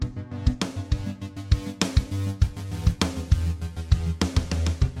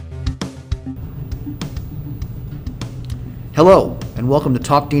Hello, and welcome to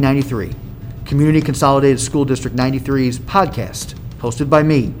Talk D93, Community Consolidated School District 93's podcast, hosted by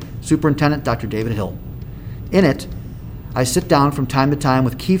me, Superintendent Dr. David Hill. In it, I sit down from time to time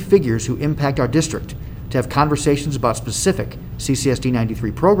with key figures who impact our district to have conversations about specific CCSD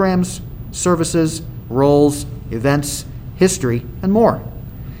 93 programs, services, roles, events, history, and more.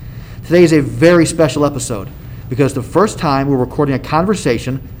 Today is a very special episode because the first time we're recording a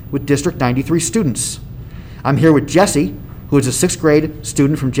conversation with District 93 students. I'm here with Jesse, who is a 6th grade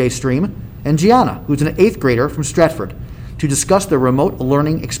student from J Stream, and Gianna, who's an 8th grader from Stratford, to discuss their remote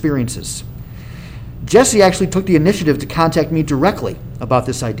learning experiences. Jesse actually took the initiative to contact me directly about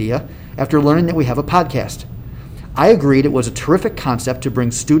this idea after learning that we have a podcast. I agreed it was a terrific concept to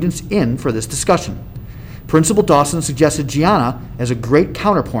bring students in for this discussion. Principal Dawson suggested Gianna as a great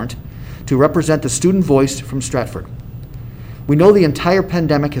counterpoint to represent the student voice from Stratford. We know the entire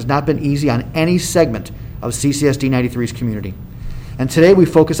pandemic has not been easy on any segment of CCSD 93's community, and today we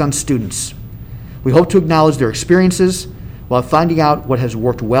focus on students. We hope to acknowledge their experiences while finding out what has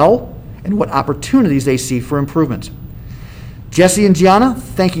worked well and what opportunities they see for improvement. Jesse and Gianna,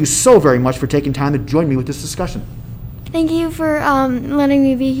 thank you so very much for taking time to join me with this discussion. Thank you for letting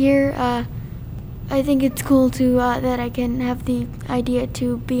me be here. I think it's cool to that I can have the idea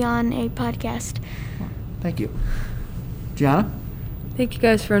to be on a podcast. Thank you. Gianna? Thank you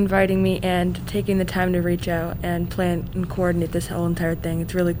guys for inviting me and taking the time to reach out and plan and coordinate this whole entire thing.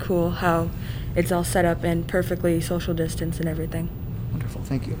 It's really cool how it's all set up and perfectly social distance and everything. Wonderful,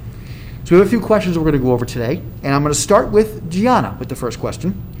 thank you. So we have a few questions we're going to go over today, and I'm going to start with Gianna with the first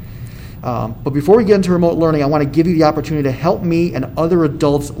question. But before we get into remote learning, I want to give you the opportunity to help me and other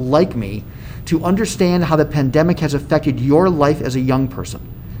adults like me to understand how the pandemic has affected your life as a young person.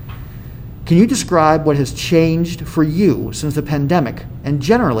 Can you describe what has changed for you since the pandemic, and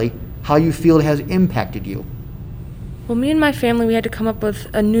generally, how you feel it has impacted you? Well, me and my family, we had to come up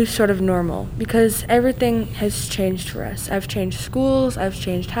with a new sort of normal because everything has changed for us. I've changed schools, I've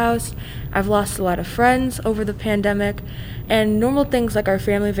changed house, I've lost a lot of friends over the pandemic, and normal things like our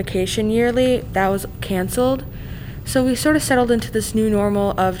family vacation yearly, that was canceled. So we sort of settled into this new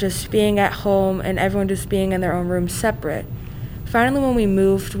normal of just being at home and everyone just being in their own rooms separate. Finally, when we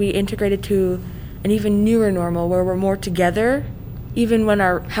moved, we integrated to an even newer normal where we're more together, even when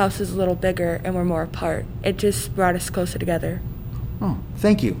our house is a little bigger and we're more apart. It just brought us closer together. Oh,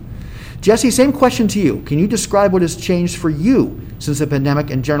 thank you. Jesse, same question to you. Can you describe what has changed for you since the pandemic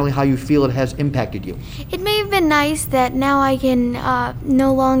and generally how you feel it has impacted you? It may have been nice that now I can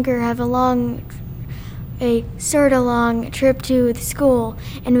no longer have a sort of long trip to the school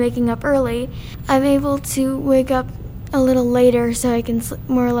and waking up early. I'm able to wake up a little later so I can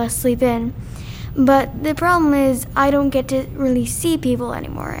more or less sleep in. But the problem is I don't get to really see people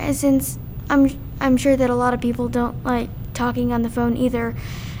anymore, and since I'm sure that a lot of people don't like talking on the phone either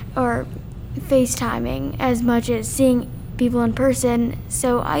or FaceTiming as much as seeing people in person,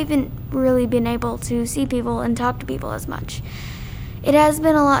 so I haven't really been able to see people and talk to people as much. It has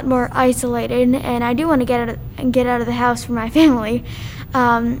been a lot more isolated, and I do want to get out of the house for my family,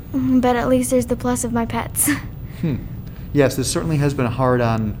 but at least there's the plus of my pets. Yes, this certainly has been hard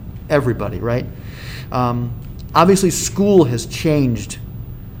on everybody, right? Obviously, school has changed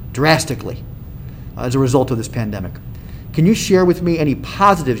drastically as a result of this pandemic. Can you share with me any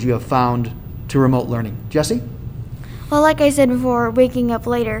positives you have found to remote learning? Jesse? Well, like I said before, waking up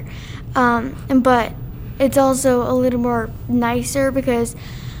later, but it's also a little more nicer because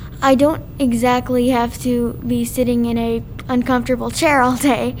I don't exactly have to be sitting in a uncomfortable chair all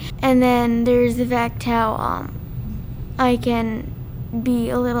day. And then there's the fact how I can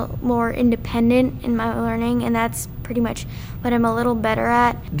be a little more independent in my learning, and that's pretty much what I'm a little better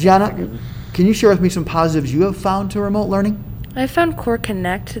at. Gianna, can you share with me some positives you have found to remote learning? I found Core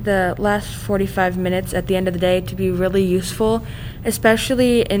Connect the last 45 minutes at the end of the day to be really useful,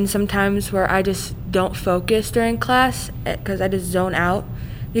 especially in some times where I just don't focus during class because I just zone out.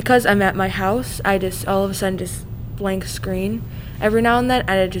 Because I'm at my house, I just all of a sudden just blank screen every now and then,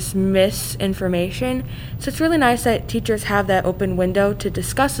 and I just miss information. So it's really nice that teachers have that open window to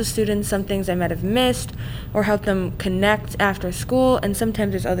discuss with students some things I might have missed or help them connect after school, and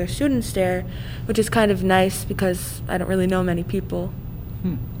sometimes there's other students there, which is kind of nice because I don't really know many people.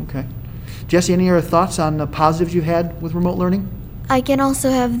 Okay. Jesse, any other thoughts on the positives you had with remote learning? I can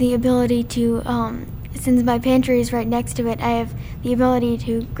also have the ability to, since my pantry is right next to it, I have the ability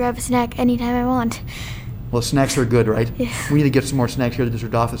to grab a snack anytime I want. Well, snacks are good, right? Yeah. We need to get some more snacks here at the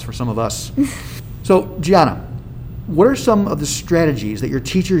district office for some of us. So, Gianna, what are some of the strategies that your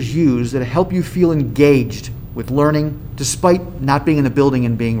teachers use that help you feel engaged with learning despite not being in the building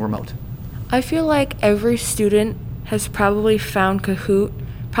and being remote? I feel like every student has probably found Kahoot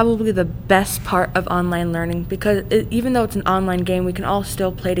probably the best part of online learning, because even though it's an online game, we can all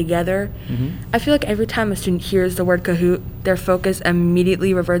still play together. I feel like every time a student hears the word Kahoot, their focus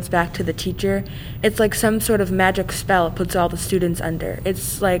immediately reverts back to the teacher. It's like some sort of magic spell it puts all the students under.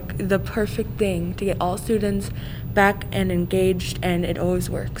 It's like the perfect thing to get all students back and engaged, and it always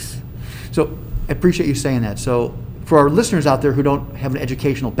works. So I appreciate you saying that. So for our listeners out there who don't have an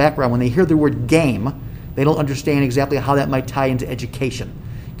educational background, when they hear the word game, they don't understand exactly how that might tie into education.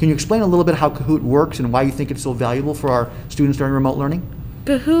 Can you explain a little bit how Kahoot works and why you think it's so valuable for our students during remote learning?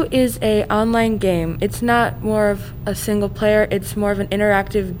 Kahoot is an online game. It's not more of a single player. It's more of an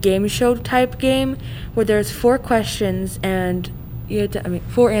interactive game show type game where there's 4 questions and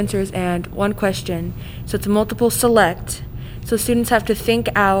 4 answers and 1 question. So it's a multiple select. So students have to think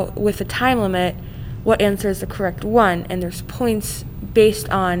out with a time limit what answer is the correct one, and there's points based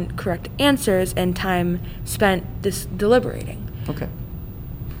on correct answers and time spent deliberating. Okay.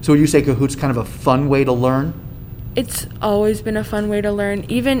 So would you say Kahoot's kind of a fun way to learn? It's always been a fun way to learn.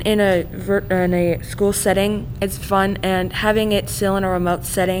 Even in a school setting, it's fun, and having it still in a remote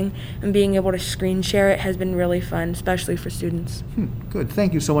setting and being able to screen share it has been really fun, especially for students. Good.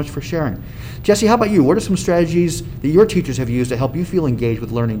 Thank you so much for sharing. Jesse, how about you? What are some strategies that your teachers have used to help you feel engaged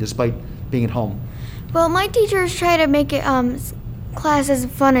with learning despite being at home? Well, my teachers try to make it class as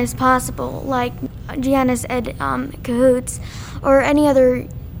fun as possible, like Gianna said, Kahoots, or any other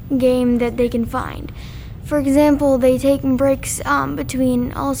game that they can find. For example, they take breaks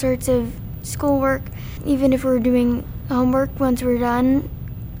between all sorts of schoolwork, even if we're doing homework once we're done.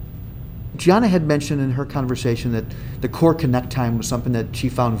 Gianna had mentioned in her conversation that the core connect time was something that she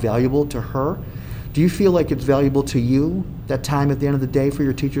found valuable to her. Do you feel like it's valuable to you, that time at the end of the day for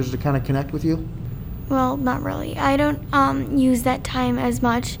your teachers to kind of connect with you? Well, not really. I don't use that time as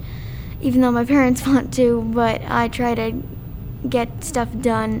much, even though my parents want to, but I try to get stuff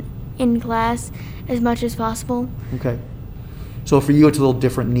done in class as much as possible. Okay. So for you, it's a little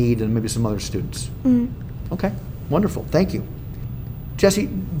different need than maybe some other students. Okay, wonderful. Thank you. Jesse,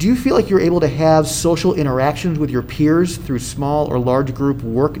 do you feel like you're able to have social interactions with your peers through small or large group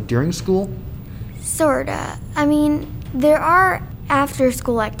work during school? Sorta. I mean, there are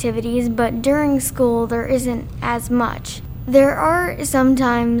after-school activities, but during school there isn't as much. There are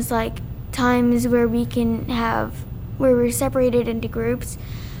sometimes times where we're separated into groups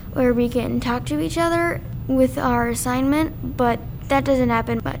where we can talk to each other with our assignment, but that doesn't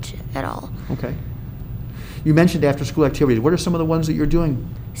happen much at all. Okay. You mentioned after-school activities. What are some of the ones that you're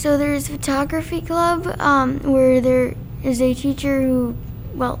doing? So there's photography club, where there is a teacher who,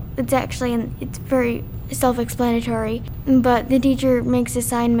 it's very self-explanatory, but the teacher makes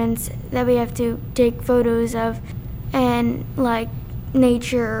assignments that we have to take photos of, and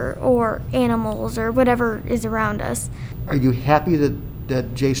nature or animals or whatever is around us. Are you happy that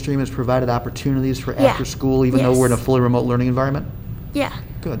JStream has provided opportunities for after school, even though we're in a fully remote learning environment? Yeah.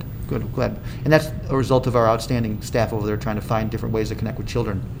 Good, glad. And that's a result of our outstanding staff over there trying to find different ways to connect with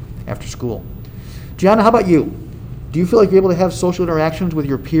children after school. Gianna, how about you? Do you feel like you're able to have social interactions with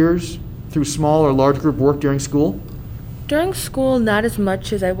your peers through small or large group work during school? During school, not as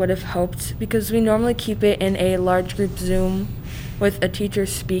much as I would have hoped, because we normally keep it in a large group Zoom with a teacher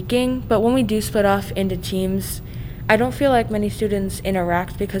speaking, but when we do split off into teams, I don't feel like many students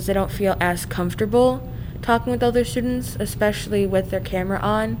interact because they don't feel as comfortable talking with other students, especially with their camera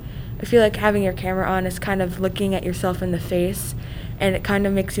on. I feel like having your camera on is kind of looking at yourself in the face, and it kind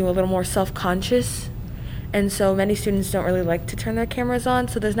of makes you a little more self-conscious. And so many students don't really like to turn their cameras on,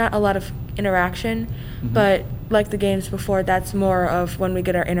 so there's not a lot of interaction. But like the games before, that's more of when we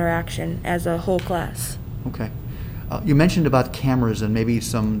get our interaction as a whole class. Okay. You mentioned about cameras and maybe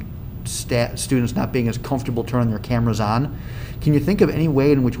some students not being as comfortable turning their cameras on. Can you think of any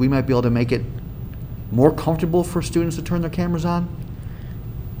way in which we might be able to make it more comfortable for students to turn their cameras on?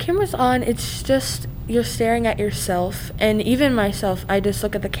 Cameras on, it's just you're staring at yourself, and even myself, I just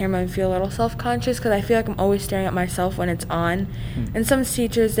look at the camera and feel a little self-conscious because I feel like I'm always staring at myself when it's on. And some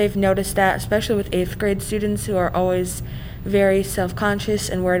teachers, they've noticed that, especially with 8th grade students who are always very self-conscious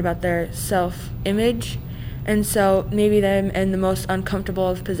and worried about their self-image. And so maybe them in the most uncomfortable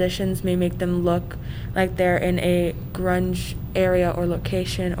of positions may make them look like they're in a grunge area or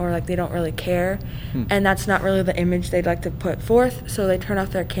location, or like they don't really care. And that's not really the image they'd like to put forth, so they turn off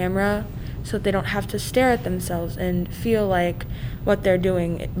their camera so that they don't have to stare at themselves and feel like what they're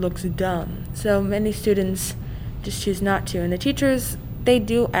doing it looks dumb. So many students just choose not to. And the teachers, they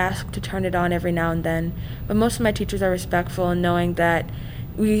do ask to turn it on every now and then, but most of my teachers are respectful in knowing that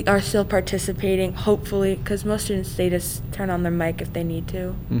we are still participating, hopefully, because most students, they just turn on their mic if they need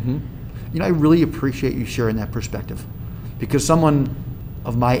to. I really appreciate you sharing that perspective, because someone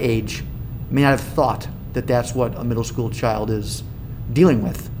of my age may not have thought that that's what a middle school child is dealing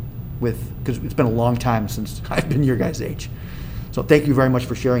with because it's been a long time since I've been your guys' age. So thank you very much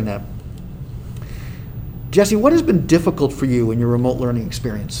for sharing that. Jesse, what has been difficult for you in your remote learning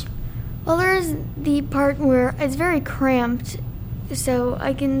experience? Well, there's the part where it's very cramped, so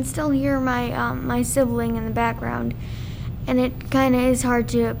I can still hear my sibling in the background, and it kind of is hard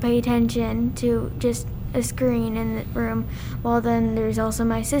to pay attention to just a screen in the room, while then there's also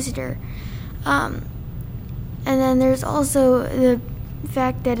my sister. And then there's also the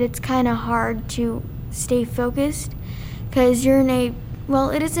fact that it's kind of hard to stay focused, because you're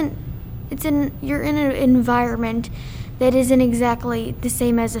you're in an environment that isn't exactly the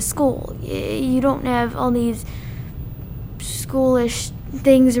same as a school. You don't have all these schoolish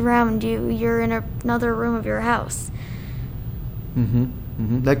things around you. You're in another room of your house.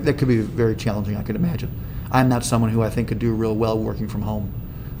 That could be very challenging, I could imagine. I'm not someone who I think could do real well working from home,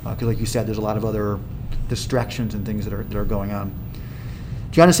 because like you said, there's a lot of other distractions and things that are going on.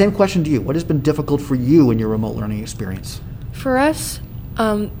 Gianna, same question to you. What has been difficult for you in your remote learning experience? For us,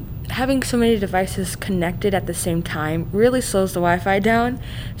 having so many devices connected at the same time really slows the Wi-Fi down.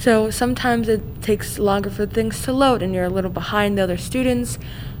 So sometimes it takes longer for things to load and you're a little behind the other students,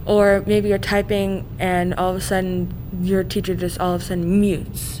 or maybe you're typing and all of a sudden your teacher just all of a sudden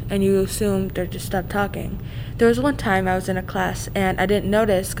mutes and you assume they're just stopped talking. There was one time I was in a class and I didn't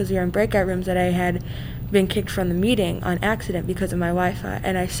notice, because we were in breakout rooms, that I had been kicked from the meeting on accident because of my Wi-Fi,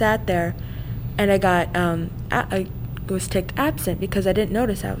 and I sat there and I was ticked absent because I didn't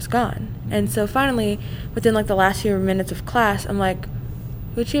notice I was gone. And so finally, within like the last few minutes of class, I'm like,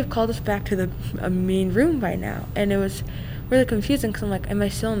 would she have called us back to the main room by now? And it was really confusing, because I'm like, am I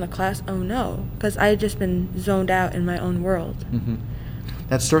still in the class? Oh no, because I had just been zoned out in my own world.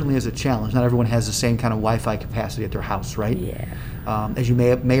 That certainly is a challenge. Not everyone has the same kind of Wi-Fi capacity at their house, right? Yeah. As you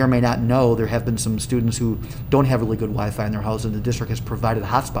may or may not know, there have been some students who don't have really good Wi-Fi in their house, and the district has provided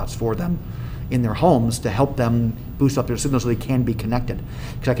hotspots for them in their homes to help them boost up their signal so they can be connected.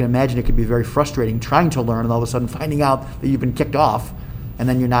 Because I can imagine it could be very frustrating trying to learn and all of a sudden finding out that you've been kicked off and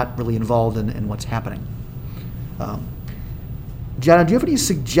then you're not really involved in what's happening. Gianna, do you have any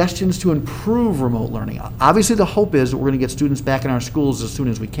suggestions to improve remote learning? Obviously the hope is that we're going to get students back in our schools as soon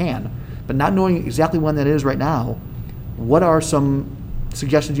as we can, but not knowing exactly when that is right now, what are some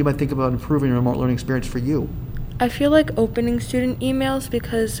suggestions you might think about improving your remote learning experience for you? I feel like opening student emails,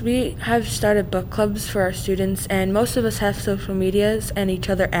 because we have started book clubs for our students, and most of us have social medias and each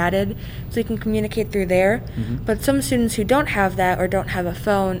other added, so we can communicate through there. But some students who don't have that or don't have a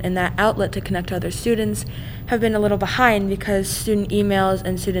phone and that outlet to connect to other students have been a little behind, because student emails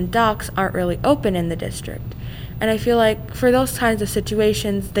and student docs aren't really open in the district. And I feel like for those kinds of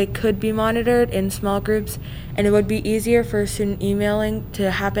situations, they could be monitored in small groups, and it would be easier for student emailing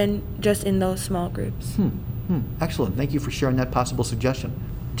to happen just in those small groups. Excellent. Thank you for sharing that possible suggestion.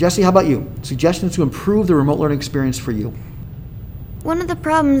 Jesse, how about you? Suggestions to improve the remote learning experience for you? One of the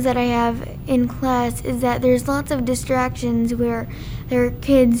problems that I have in class is that there's lots of distractions where there are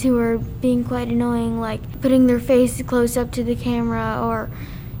kids who are being quite annoying, like putting their face close up to the camera or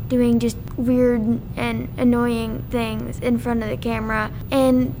doing just weird and annoying things in front of the camera.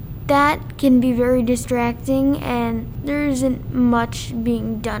 And that can be very distracting, and there isn't much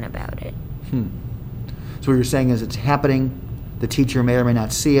being done about it. So what you're saying is it's happening, the teacher may or may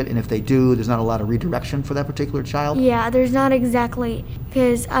not see it, and if they do, there's not a lot of redirection for that particular child? Yeah, there's not exactly,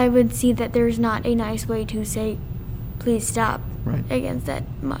 because I would see that there's not a nice way to say, please stop, against that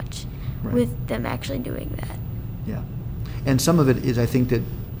much, with them actually doing that. Yeah. And some of it is, I think, that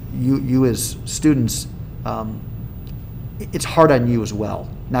you as students, it's hard on you as well,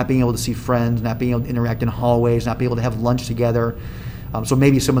 not being able to see friends, not being able to interact in hallways, not being able to have lunch together. So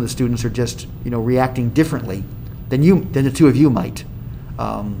maybe some of the students are just, reacting differently than the two of you might,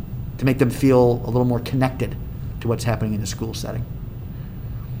 to make them feel a little more connected to what's happening in the school setting.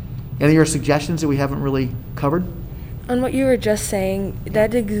 Any other suggestions that we haven't really covered? On what you were just saying,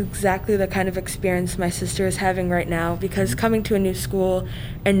 that is exactly the kind of experience my sister is having right now, because coming to a new school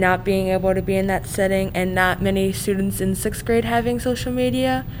and not being able to be in that setting, and not many students in 6th grade having social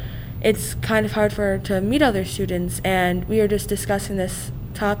media, it's kind of hard for her to meet other students. And we were just discussing this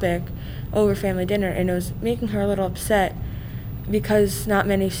topic over family dinner, and it was making her a little upset, because not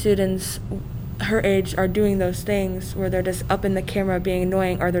many students her age are doing those things where they're just up in the camera being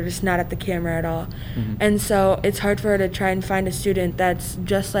annoying, or they're just not at the camera at all. And so it's hard for her to try and find a student that's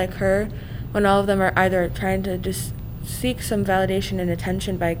just like her, when all of them are either trying to just seek some validation and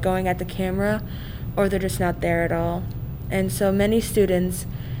attention by going at the camera, or they're just not there at all. And so many students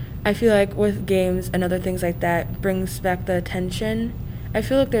I feel like with games and other things like that brings back the attention. I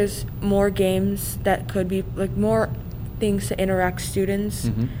feel like there's more games that could be, like, more things to interact students.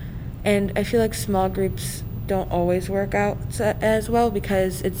 Mm-hmm. And I feel like small groups don't always work out as well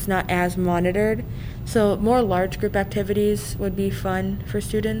because it's not as monitored. So more large group activities would be fun for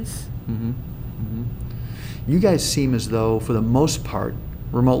students. Mm-hmm. Mm-hmm. You guys seem as though, for the most part,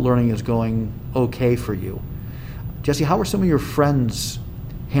 remote learning is going okay for you. Jesse, how are some of your friends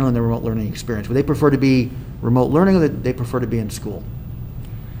handling the remote learning experience? Would they prefer to be remote learning, or would they prefer to be in school?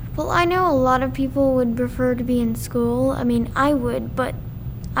 Well, I know a lot of people would prefer to be in school. I mean, I would, but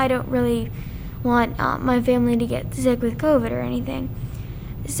I don't really want my family to get sick with COVID or anything.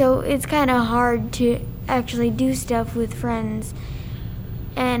 So it's kind of hard to actually do stuff with friends.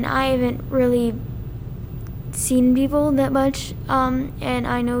 And I haven't really seen people that much. And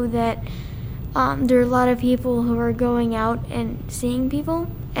I know that there are a lot of people who are going out and seeing people.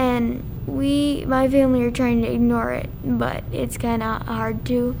 And my family are trying to ignore it, but it's kind of hard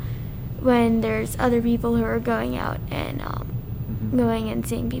to when there's other people who are going out and going and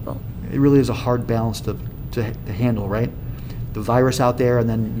seeing people. It really is a hard balance to handle, right? The virus out there, and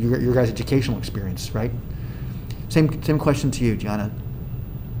then your guys' educational experience, right? Same question to you, Gianna.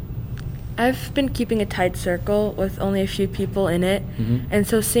 I've been keeping a tight circle with only a few people in it, Mm-hmm. and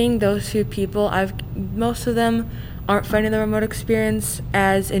so seeing those few people, most of them aren't finding the remote experience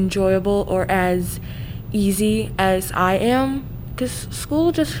as enjoyable or as easy as I am, because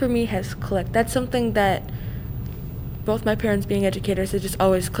school just for me has clicked. That's something that both my parents being educators have just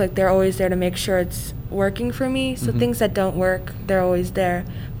always clicked. They're always there to make sure it's working for me, so Mm-hmm. things that don't work, they're always there.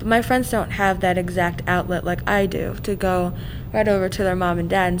 But my friends don't have that exact outlet like I do to go right over to their mom and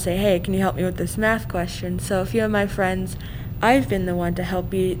dad and say, hey, can you help me with this math question? So a few of my friends, I've been the one to help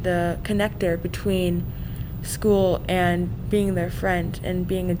be the connector between school and being their friend and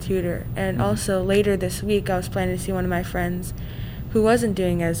being a tutor. And Mm-hmm. also later this week I was planning to see one of my friends who wasn't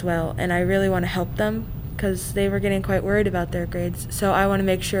doing as well, and I really want to help them because they were getting quite worried about their grades. So I want to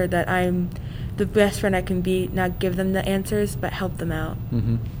make sure that I'm the best friend I can be, not give them the answers, but help them out.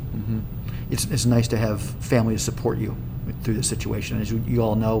 Mm-hmm. Mm-hmm. It's nice to have family to support you through this situation. As you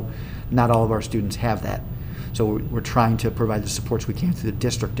all know, not all of our students have that. So we're trying to provide the supports we can through the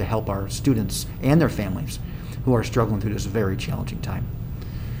district to help our students and their families who are struggling through this very challenging time.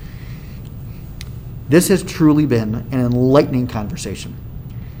 This has truly been an enlightening conversation.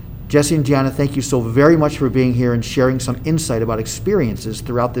 Jesse and Gianna, thank you so very much for being here and sharing some insight about experiences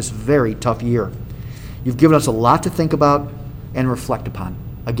throughout this very tough year. You've given us a lot to think about and reflect upon.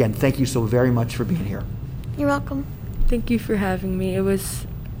 Again, thank you so very much for being here. You're welcome. Thank you for having me. It was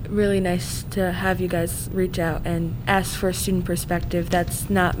really nice to have you guys reach out and ask for a student perspective. That's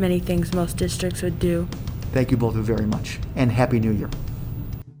not many things most districts would do. Thank you both very much, and Happy New Year.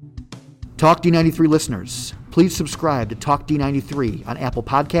 Talk D93 listeners, please subscribe to Talk D93 on Apple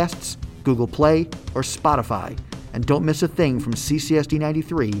Podcasts, Google Play, or Spotify, and don't miss a thing from CCS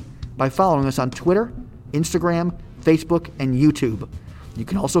D93 by following us on Twitter, Instagram, Facebook, and YouTube. You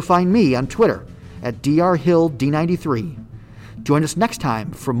can also find me on Twitter at drhilld93. Join us next time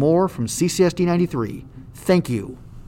for more from CCS D93. Thank you.